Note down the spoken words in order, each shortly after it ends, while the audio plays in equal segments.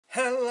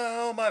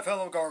Hello, my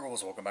fellow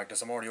Gargoyles. Welcome back to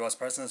some more US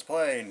President's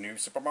Play, New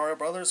Super Mario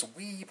Bros.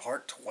 Wii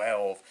Part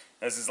 12.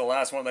 This is the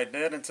last one they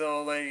did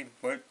until they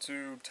went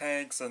to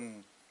tanks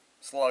and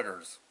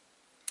sluggers.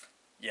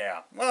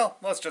 Yeah, well,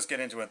 let's just get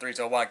into it. 3,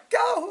 2, 1,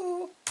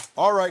 go!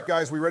 Alright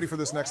guys, we ready for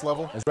this next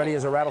level? As ready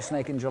as a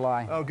rattlesnake in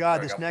July. Oh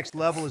god, this next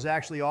level is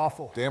actually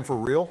awful. Damn, for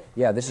real?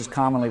 Yeah, this is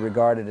commonly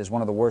regarded as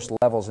one of the worst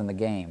levels in the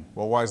game.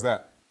 Well, why is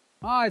that?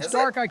 It's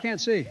dark, I can't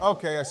see.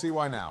 Okay, I see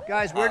why now.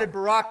 Guys, where did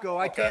Barack go?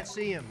 I can't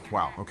see him.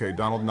 Wow, okay,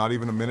 Donald, not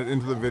even a minute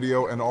into the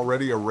video and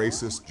already a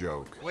racist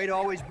joke. Way to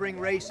always bring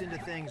race into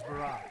things,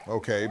 Barack.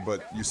 Okay,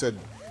 but you said,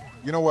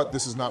 you know what,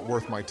 this is not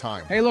worth my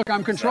time. Hey, look,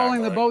 I'm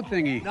controlling the boat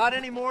thingy. Not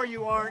anymore,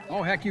 you aren't.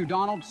 Oh, heck you,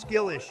 Donald.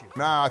 Skill issue.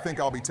 Nah, I think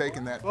I'll be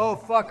taking that. Oh,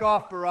 fuck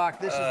off, Barack.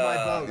 This is my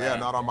boat. Yeah,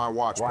 not on my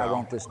watch, Why pal.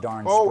 won't this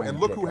darn Oh, spring and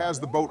look pick who up? has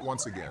the boat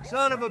once again.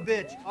 Son of a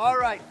bitch. All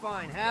right,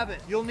 fine, have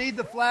it. You'll need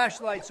the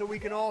flashlight so we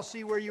can all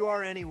see where you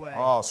are anyway.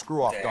 Oh,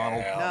 screw off,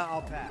 Donald. Nah,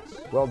 I'll pass.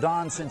 Well,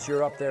 Don, since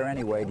you're up there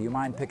anyway, do you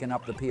mind picking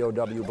up the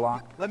POW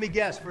block? Let me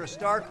guess, for a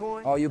star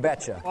coin? Oh, you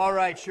betcha. All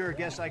right, sure,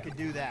 guess I could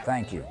do that.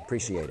 Thank you.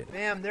 Appreciate it.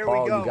 Bam, there we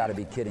Oh, go. you gotta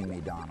be kidding me,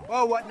 Donald.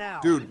 Oh, what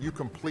now? Dude, you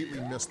completely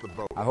missed the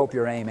boat. I hope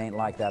your aim ain't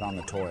like that on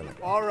the toilet.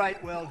 All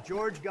right, well,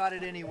 George got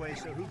it anyway,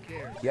 so who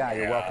cares? Yeah,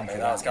 you're welcome for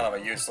That was that. kind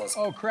of a useless...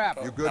 Oh,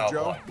 crap. You good, Oh,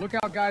 Joe? boy. Look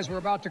out, guys, we're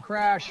about to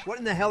crash. What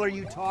in the hell are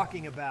you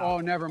talking about? Oh,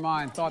 never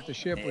mind. Thought the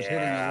ship was hitting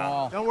the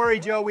wall. Don't worry,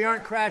 Joe, we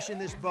aren't crashing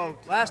this boat.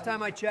 Last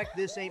time I checked,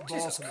 this ain't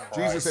Baltimore.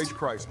 Jesus H.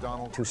 Christ,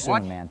 Donald. Too soon,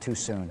 What? man, too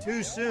soon.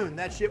 Too soon.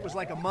 That shit was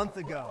like a month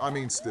ago. I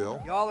mean,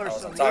 still. Y'all are I some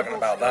wasn't talking liberal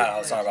about that. I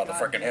was talking about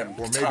snowflakes. the frickin' him Or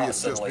maybe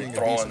it's just constantly being a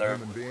throwing decent their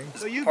human being.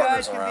 So you partners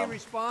guys can around. be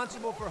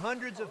responsible for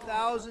hundreds of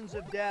thousands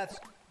of deaths,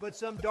 but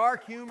some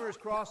dark humor is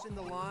crossing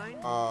the line?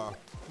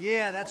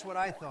 Yeah, that's what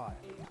I thought.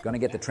 Gonna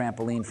get the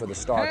trampoline for the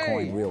star Hey!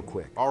 coin real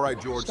quick. All right,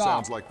 George, Stop.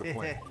 sounds like the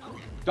plan.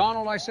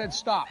 Donald, I said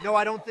stop. No,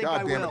 I don't think I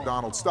God damn will. it,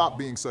 Donald, stop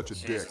being such a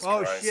dick. Jesus.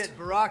 Oh Christ. shit,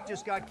 Barack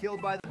just got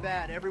killed by the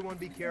bat. Everyone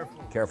be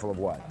careful. Careful of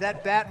what?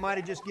 That bat might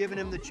have just given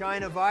him the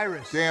China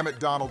virus. Damn it,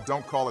 Donald,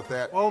 don't call it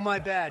that. Oh, my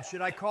bad.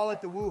 Should I call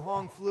it the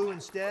Wuhan flu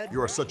instead?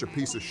 You are such a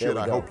piece of shit, we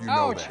I go. hope you know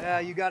Ouch.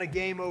 that. You got a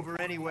game over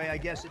anyway. I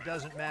guess it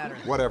doesn't matter.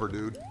 Whatever,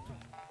 dude.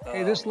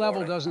 Hey, this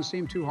level doesn't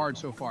seem too hard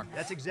so far.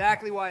 That's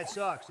exactly why it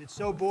sucks. It's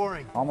so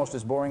boring. Almost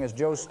as boring as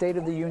Joe's State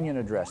of the Union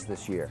address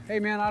this year. Hey,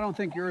 man, I don't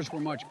think yours were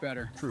much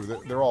better. True,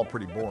 they're all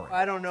pretty boring.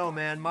 I don't know,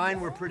 man. Mine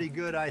were pretty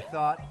good, I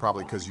thought.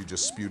 Probably because you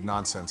just spewed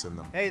nonsense in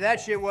them. Hey,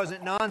 that shit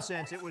wasn't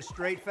nonsense. It was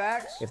straight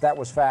facts. If that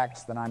was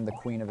facts, then I'm the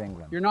Queen of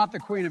England. You're not the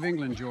Queen of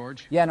England,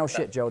 George. Yeah, no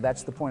shit, Joe.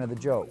 That's the point of the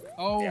joke.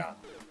 Oh, Yeah.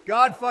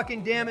 God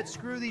fucking damn it.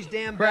 Screw these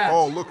damn Crap. bats.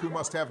 Oh, look who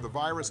must have the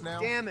virus now.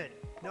 Damn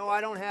it. No,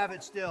 I don't have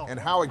it still. And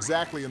how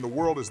exactly in the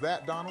world is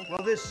that, Donald?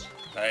 Well, this,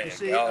 There you you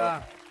see,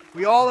 go.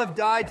 we all have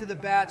died to the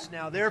bats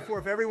now. Therefore,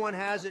 if everyone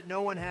has it,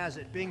 no one has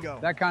it. Bingo.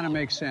 that kind of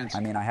makes sense.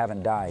 I mean, I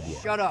haven't died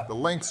yet. Shut up. The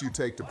lengths you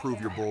take to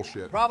prove your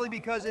bullshit. Probably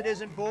because it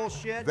isn't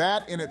bullshit.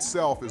 That in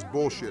itself is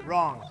bullshit.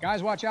 Wrong.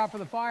 Guys, watch out for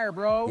the fire,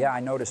 bro. Yeah, I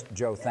noticed,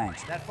 Joe,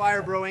 thanks. That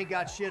fire bro ain't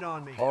got shit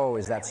on me. Oh,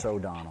 is that so,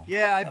 Donald?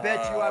 Yeah, I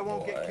bet you I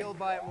won't get killed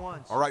by it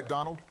once. All right,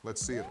 Donald,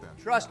 let's see it then.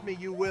 Trust me,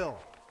 you will.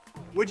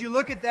 Would you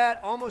look at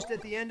that, almost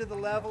at the end of the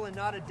level and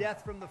not a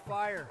death from the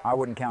fire? I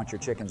wouldn't count your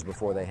chickens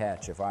before they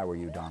hatch if I were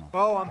you, Donald.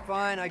 Oh, I'm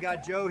fine. I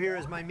got Joe here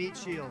as my meat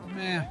shield.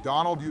 Meh.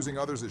 Donald using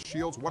others as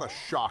shields? What a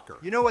shocker.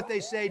 You know what they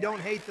say, don't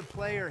hate the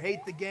player,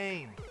 hate the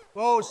game.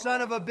 Oh,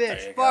 son of a There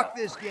bitch, you fuck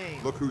go. this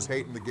game. Look who's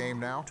hating the game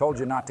now. Told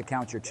you not to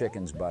count your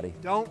chickens, buddy.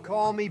 Don't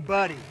call me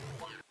buddy.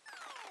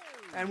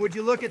 And would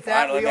you look at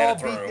that, Finally we made all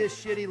it beat through.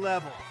 this shitty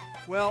level.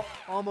 Well,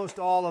 almost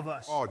all of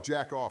us. Oh,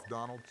 jack off,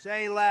 Donald.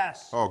 Say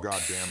less. Oh,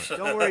 god damn it.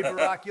 Don't worry,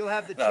 Barack, you'll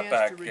have the Not chance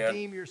bad, to kid.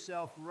 redeem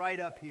yourself right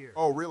up here.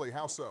 Oh, really?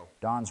 How so?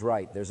 Don's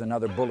right. There's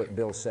another bullet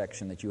bill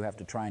section that you have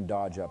to try and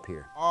dodge up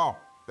here. Oh,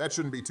 that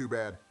shouldn't be too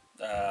bad.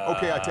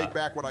 Okay, I take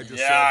back what I just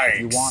said. Yikes. If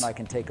you want, I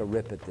can take a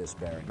rip at this,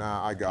 Barry.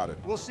 Nah, I got it.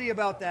 We'll see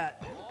about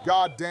that.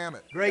 God damn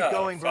it. Great Oh,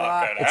 going, fucking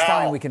Barack. It's hell.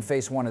 fine. We can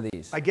face one of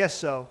these. I guess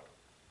so.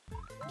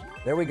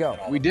 There we go.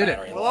 We did it.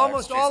 Battery Well,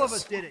 lives, almost all of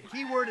Jesus. us did it.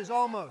 Keyword is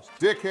almost.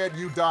 Dickhead,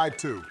 you died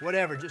too.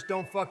 Whatever, just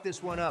don't fuck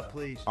this one up,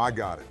 please. I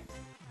got it.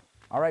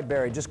 All right,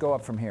 Barry, just go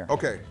up from here.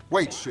 Okay,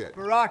 wait, shit.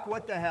 Barack,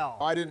 what the hell?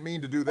 I didn't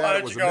mean to do that. Why It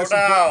did was you a go missing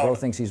down? Bro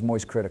thinks he's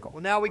moist critical.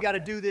 Well, now we got to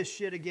do this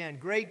shit again.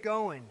 Great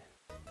going.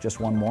 Just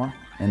one more,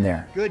 and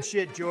there. Good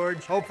shit,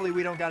 George. Hopefully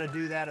we don't got to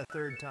do that a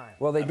third time.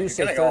 Well, they do you're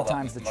say getting all third the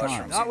time's the mushrooms.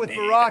 charm. Not with Need.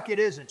 Barack, it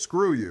isn't.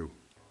 Screw you.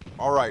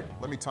 All right,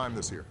 let me time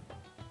this here.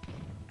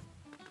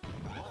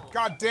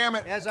 God damn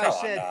it. As I Come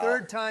on said, now.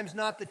 third time's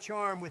not the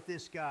charm with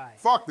this guy.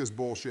 Fuck this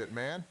bullshit,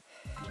 man.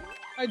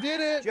 I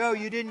did it. Joe,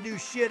 you didn't do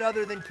shit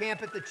other than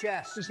camp at the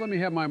chest. Just let me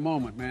have my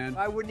moment, man.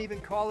 I wouldn't even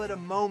call it a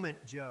moment,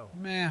 Joe.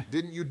 Meh.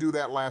 Didn't you do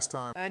that last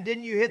time? And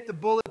didn't you hit the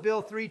bullet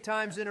bill 3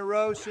 times in a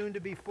row, soon to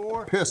be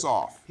 4? Piss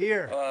off.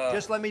 Here,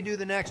 just let me do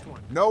the next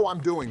one. No,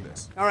 I'm doing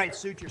this. All right,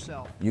 suit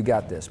yourself. You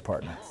got this,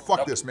 partner.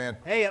 Fuck this, man.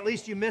 Hey, at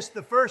least you missed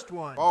the first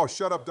one. Oh,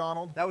 shut up,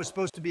 Donald. That was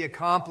supposed to be a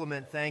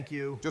compliment, thank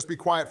you. Just be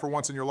quiet for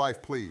once in your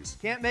life, please.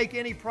 Can't make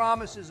any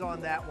promises on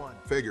that one.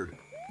 Figured.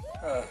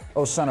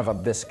 Oh, son of a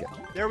biscuit.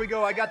 There we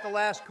go, I got the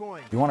last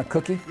coin. You want a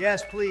cookie?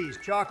 Yes, please,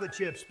 chocolate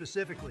chips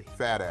specifically.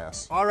 Fat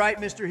ass. All right,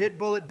 Mr. Hit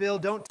Bullet Bill,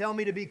 don't tell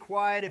me to be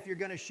quiet if you're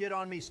gonna shit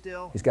on me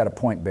still. He's got a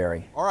point,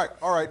 Barry. All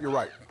right, you're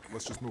right.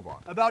 Let's just move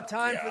on. About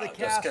time for the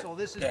just castle.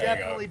 This has there you go.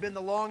 definitely been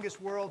the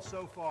longest world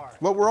so far.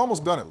 Well, we're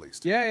almost done at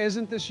least. Yeah,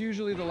 isn't this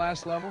usually the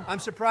last level? I'm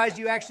surprised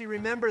you actually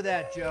remember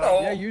that, Joe.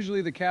 Oh. Yeah,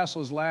 usually the castle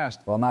is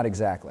last. Well, not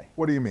exactly.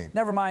 What do you mean?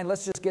 Never mind,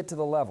 let's just get to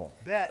the level.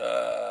 Bet.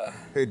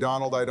 Hey,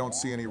 Donald, I don't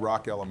see any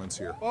rock elements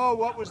here. Oh,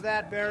 what was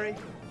that, Barry?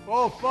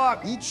 Oh,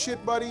 fuck. Eat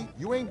shit, buddy.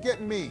 You ain't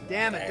getting me.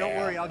 Damn it, don't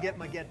worry, I'll get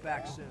my get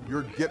back soon.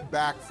 Your get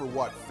back for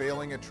what?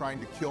 Failing at trying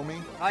to kill me?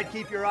 I'd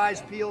keep your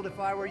eyes peeled if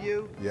I were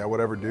you. Yeah,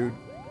 whatever, dude.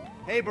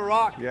 Hey,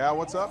 Barack. Yeah,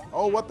 what's up?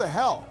 Oh, what the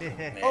hell?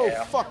 Oh,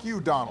 fuck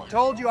you, Donald.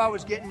 Told you I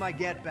was getting my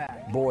get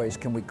back. Boys,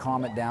 can we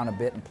calm it down a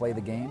bit and play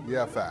the game?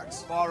 Yeah,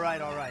 facts. All right,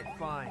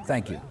 fine.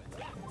 Thank you.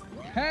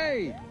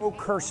 Hey! Oh,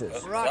 curses.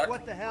 Barack,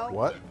 what the hell?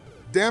 What?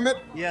 Damn it.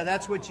 Yeah,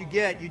 that's what you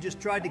get. You just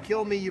tried to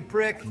kill me, you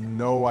prick.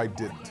 No, I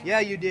didn't. Yeah,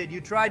 you did.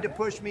 You tried to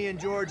push me and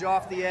George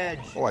off the edge.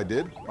 Oh, I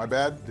did? My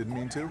bad. Didn't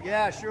mean to.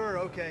 Yeah, sure,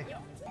 okay.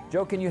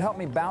 Joe, can you help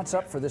me bounce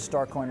up for this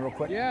star coin real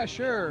quick? Yeah,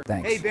 sure.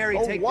 Thanks. Hey, Barry,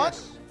 Oh, take what?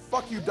 this.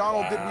 Fuck you,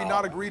 Donald. Did we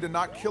not agree to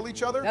not kill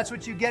each other? That's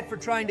what you get for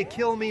trying to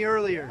kill me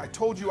earlier. I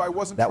told you I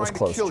wasn't That trying was to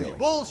close, kill Joey. you.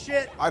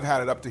 Bullshit. I've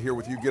had it up to here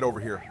with you. Get over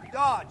here.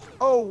 Dodge.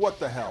 Oh, what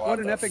the hell? What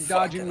an the epic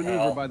dodging fucking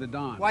maneuver hell? by the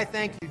Don. Why,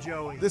 thank you,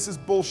 Joey. This is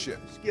bullshit.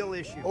 Skill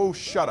issue. Oh,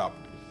 shut up.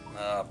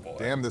 Oh, boy.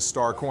 Damn, this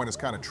star coin is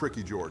kind of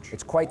tricky, George.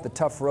 It's quite the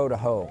tough row to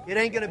hoe. It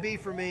ain't gonna be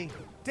for me.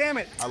 Damn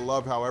it! I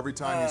love how every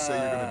time you say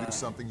you're going to do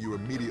something, you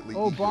immediately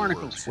Oh, eat your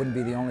barnacles. words. Wouldn't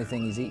be the only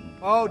thing he's eaten.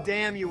 Oh,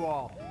 damn you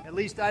all. At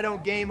least I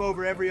don't game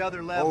over every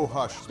other level. Oh,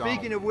 hush, Donald.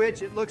 Speaking of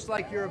which, it looks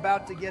like you're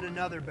about to get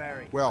another,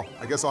 Barry. Well,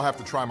 I guess I'll have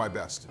to try my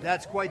best.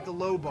 That's quite the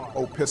low bar.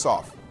 Oh, piss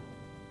off.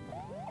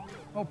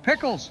 Oh,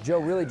 pickles! Joe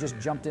really just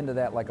jumped into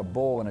that like a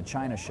bull in a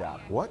china shop.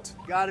 What?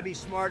 Gotta be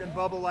smart and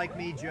bubble like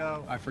me,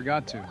 Joe. I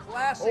forgot to.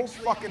 Classic. Oh,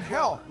 Sleepy fucking Joe.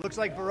 hell. Looks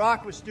like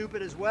Barack was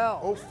stupid as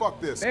well. Oh,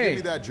 fuck this. Hey.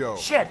 Give me that Joe.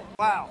 Shit.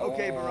 Wow.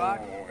 Okay, Barack.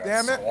 Oh, got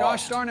Damn it. squashed.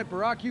 Gosh darn it,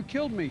 Barack, you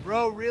killed me.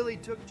 Bro really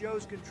took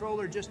Joe's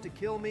controller just to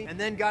kill me and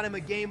then got him a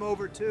game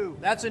over too.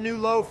 That's a new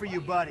low for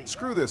you, buddy.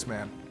 Screw this,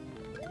 man.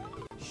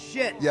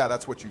 Shit. Yeah,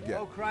 that's what you get.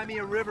 Oh, cry me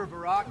a river,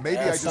 Barack. Maybe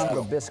I just Son of a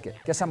will. biscuit.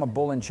 Guess I'm a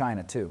bull in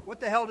China, too. What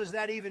the hell does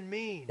that even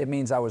mean? It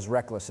means I was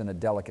reckless in a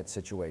delicate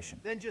situation.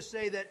 Then just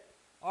say that,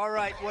 all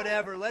right,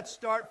 whatever, let's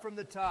start from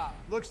the top.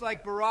 Looks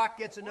like Barack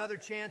gets another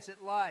chance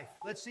at life.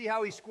 Let's see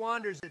how he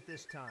squanders it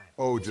this time.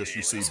 Oh, just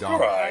you see, Jesus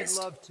Donald. Christ.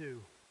 I'd love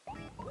to.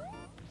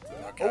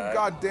 Okay. Oh,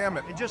 god damn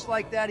it. And just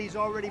like that, he's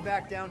already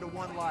back down to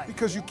one life.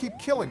 Because you keep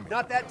killing me.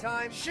 Not that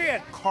time.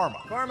 Shit.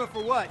 Karma. Karma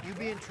for what? You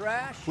being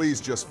trash? Please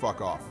just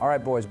fuck off. All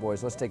right, boys,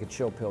 let's take a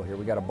chill pill here.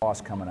 We got a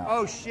boss coming up.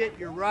 Oh shit,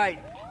 you're right.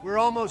 We're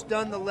almost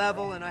done the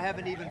level and I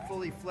haven't even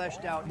fully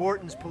fleshed out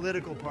Morton's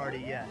political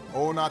party yet.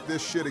 Oh, not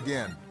this shit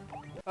again.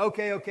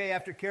 Okay,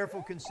 after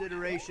careful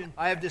consideration,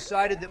 I have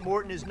decided that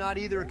Morton is not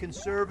either a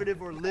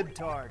conservative or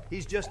libtard.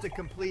 He's just a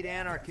complete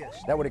anarchist.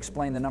 That would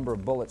explain the number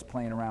of bullets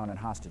playing around in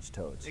hostage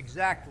toads.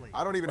 Exactly.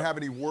 I don't even have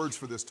any words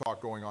for this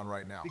talk going on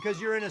right now. Because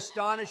you're in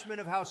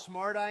astonishment of how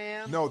smart I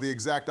am? No, the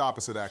exact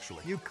opposite,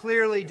 actually. You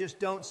clearly just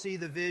don't see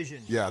the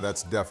vision. Yeah,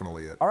 that's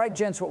definitely it. All right,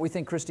 gents, what we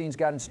think Christine's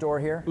got in store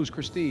here? Who's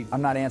Christine?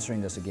 I'm not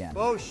answering this again.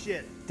 Oh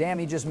shit. Damn,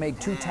 he just made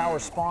two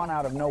towers spawn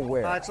out of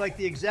nowhere. It's like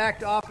the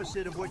exact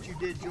opposite of what you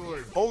did,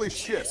 George. Holy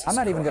shit. I'm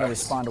not even going to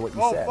respond to what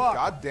you Oh, said. fuck.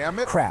 God damn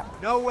it.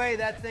 Crap. No way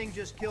that thing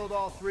just killed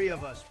all three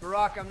of us.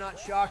 Barack, I'm not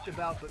shocked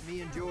about, but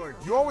me and George.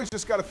 You always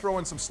just got to throw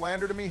in some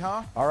slander to me,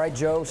 huh? All right,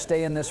 Joe,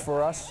 stay in this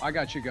for us. I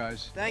got you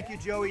guys. Thank you,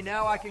 Joey.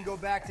 Now I can go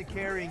back to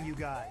carrying you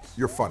guys.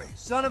 You're funny.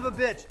 Son of a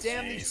bitch.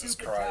 Damn these Jesus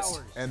stupid Christ.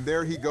 towers. And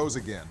there he goes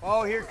again.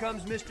 Oh, here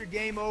comes Mr.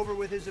 Game Over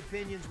with his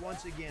opinions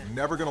once again.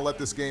 Never gonna let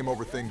this game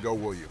over thing go,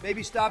 will you?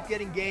 Maybe stop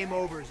getting game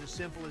overs, as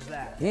simple as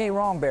that. He ain't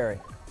wrong, Barry.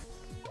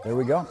 There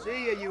we go.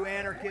 See ya, you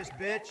anarchist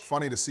bitch.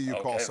 Funny to see you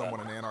call Okay, someone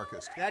an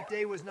anarchist. That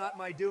day was not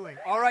my doing.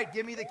 All right,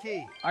 give me the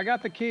key. I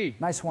got the key.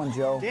 Nice one,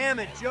 Joe. Damn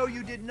it, Joe,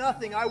 you did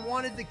nothing. I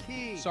wanted the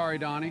key. Sorry,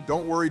 Donnie.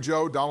 Don't worry,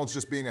 Joe. Donald's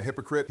just being a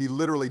hypocrite. He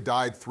literally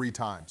died 3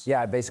 times.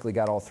 Yeah, I basically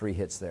got all 3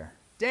 hits there.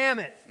 Damn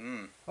it.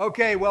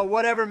 Okay, well,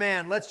 whatever,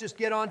 man. Let's just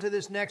get on to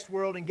this next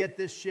world and get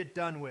this shit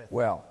done with.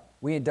 Well,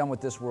 we ain't done with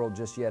this world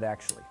just yet,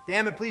 actually.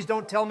 Damn it, please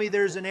don't tell me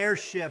there's an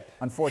airship.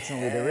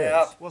 Unfortunately, there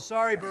Yeah. is. Well,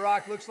 sorry,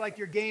 Barack. Looks like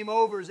your game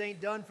overs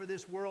ain't done for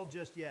this world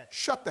just yet.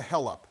 Shut the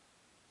hell up.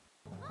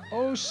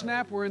 Oh,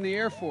 snap, we're in the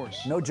Air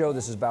Force. No, Joe,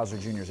 this is Bowser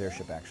Jr.'s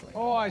airship, actually.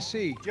 Oh, I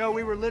see. Joe,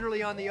 we were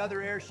literally on the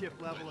other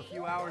airship level a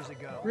few hours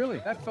ago. Really?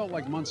 That felt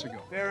like months ago.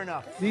 Fair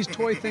enough. These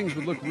toy things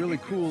would look really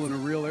cool in a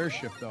real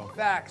airship, though.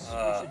 Facts.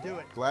 We should do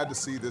it. Glad to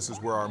see this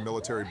is where our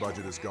military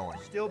budget is going.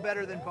 Still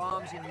better than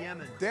bombs in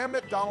Yemen. Damn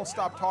it, Donald,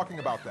 stop talking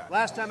about that.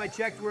 Last time I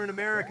checked, we're in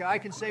America. I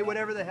can say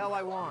whatever the hell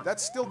I want. That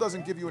still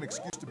doesn't give you an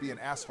excuse to be an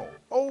asshole.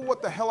 Oh,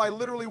 what the hell, I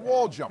literally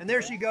wall jumped. And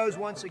there she goes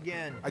once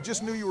again. I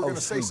just knew you were Oh, gonna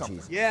say sweet something.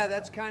 Jesus. Yeah,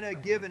 that's kind of a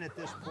given at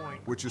this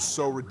point. Which is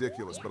so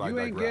ridiculous, but I You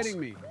ain't digress.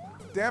 getting me.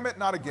 Damn it,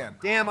 not again.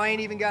 Damn, I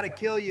ain't even got to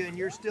kill you, and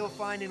you're still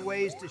finding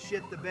ways to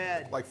shit the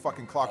bed. Like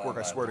fucking clockwork,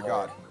 I swear to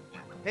God.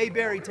 Hey,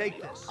 Barry,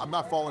 take this. I'm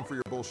not falling for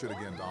your bullshit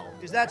again, Donald.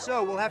 Is that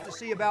so? We'll have to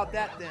see about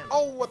that then.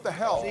 Oh, what the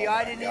hell? See,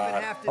 I didn't even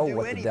have to Oh, do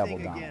what the devil,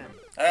 anything Donald. again.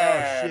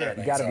 Ah, shit.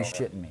 You gotta be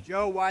shitting me.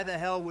 Joe, why the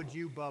hell would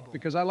you bubble?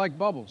 Because I like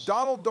bubbles.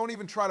 Donald, don't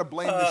even try to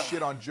blame this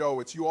shit on Joe.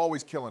 It's you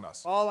always killing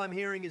us. All I'm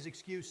hearing is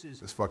excuses.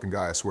 This fucking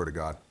guy, I swear to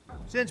God.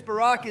 Since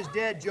Barack is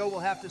dead, Joe will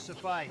have to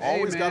suffice.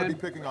 Always gotta man. be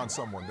picking on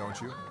someone, don't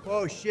you?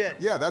 Oh, shit.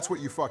 Yeah, that's what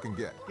you fucking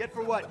get. Get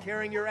for what?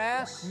 Carrying your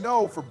ass?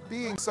 No, for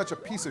being such a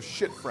piece of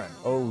shit friend.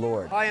 Oh,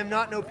 Lord. I am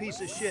not no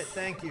piece of shit,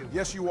 thank you.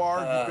 Yes, you are.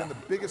 You've been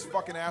the biggest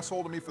fucking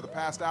asshole to me for the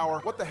past hour.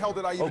 What the hell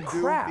did I even do?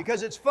 crap.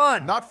 Because it's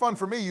fun. Not fun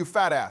for me, you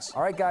fat ass.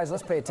 All right, guys,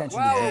 let's pay attention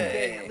Wow, to Jimmy.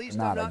 okay. At least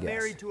Not, I'm I not guess.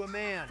 married to a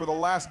man. For the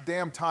last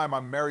damn time,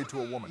 I'm married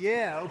to a woman.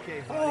 Yeah,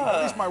 okay, buddy.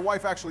 At least my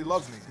wife actually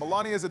loves me.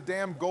 Melania's a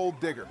damn gold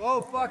digger.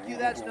 Oh, fuck you,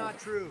 that's not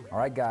true. All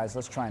right, guys,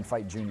 let's try and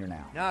fight Junior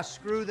now. Nah,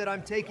 screw that,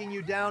 I'm taking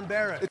you down,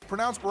 Barrett. It's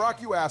pronounced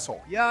Barack, you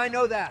asshole. Yeah, I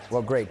know that.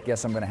 Well, great.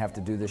 Guess I'm gonna have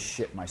to do this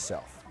shit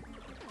myself.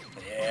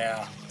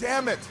 Yeah.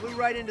 Damn it! Flew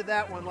right into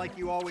that one like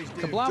you always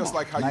do. Kablamo. Just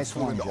like how Nice you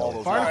flew one, into Joe. all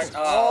those Pardon? lawsuits.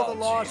 All the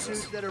Oh, lawsuits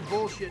Jesus. that are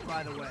bullshit,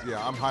 by the way.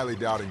 Yeah, I'm highly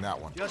doubting that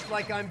one. Just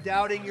like I'm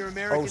doubting your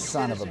American Oh,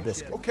 son of a citizenship.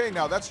 biscuit. Okay,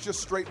 now that's just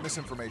straight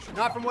misinformation.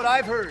 Not from what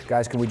I've heard.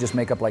 Guys, can we just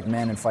make up like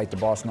men and fight the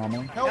boss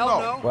normally? Hell Hell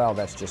no. no. Well,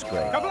 that's just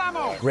great.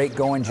 Kablamo! Great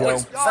going, Joe.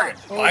 Alex, friggin'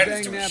 Oh, Biden's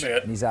dang doing nabbit.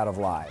 shit. And he's out of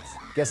lives.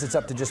 Guess it's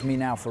up to just me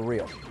now for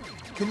real.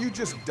 Can you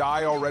just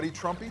die already,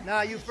 Trumpy?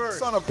 Nah, you first.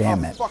 Son of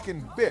Damn a it.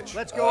 fucking bitch.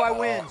 Let's go, I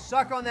win.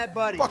 Suck on that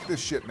buddy. Fuck this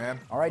shit, man.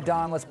 All right,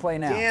 Don, let's play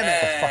now. Damn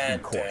it. The fucking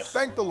And course.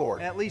 Thank the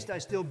Lord. At least I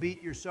still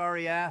beat your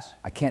sorry ass.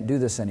 I can't do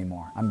this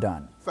anymore. I'm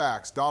done.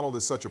 Facts. Donald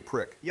is such a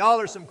prick. Y'all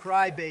are some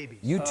crybabies.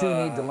 You two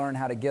need to learn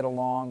how to get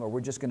along, or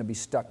we're just gonna be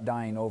stuck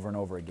dying over and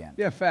over again.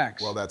 Yeah,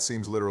 facts. Well, that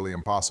seems literally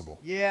impossible.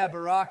 Yeah,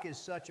 Barack is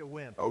such a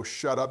wimp. Oh,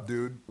 shut up,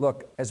 dude.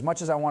 Look, as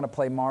much as I want to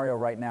play Mario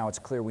right now, it's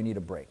clear we need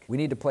a break. We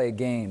need to play a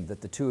game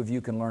that the two of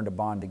you can learn to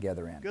bond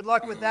together in. Good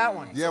luck with that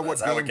one. Yeah, what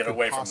that's how we game get could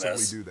away from possibly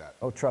this. do that?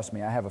 Oh, trust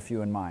me, I have a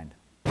few in mind.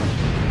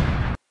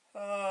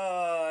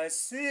 I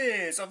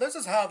see. So this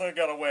is how they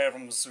got away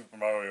from the Super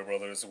Mario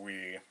Brothers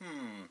Wii.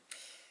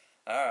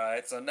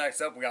 Alright, so next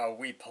up we got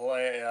We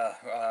Play,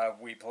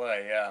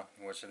 yeah.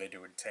 What should they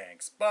do with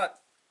tanks?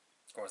 But,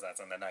 of course, that's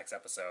in the next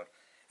episode.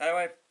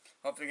 Anyway,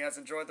 hopefully you guys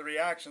enjoyed the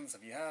reactions.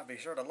 If you have, be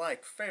sure to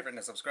like, favorite,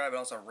 and subscribe, and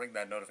also ring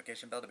that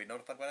notification bell to be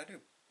notified when I do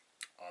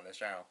on this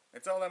channel.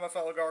 Until then, my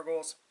fellow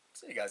Gargoyles,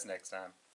 see you guys next time.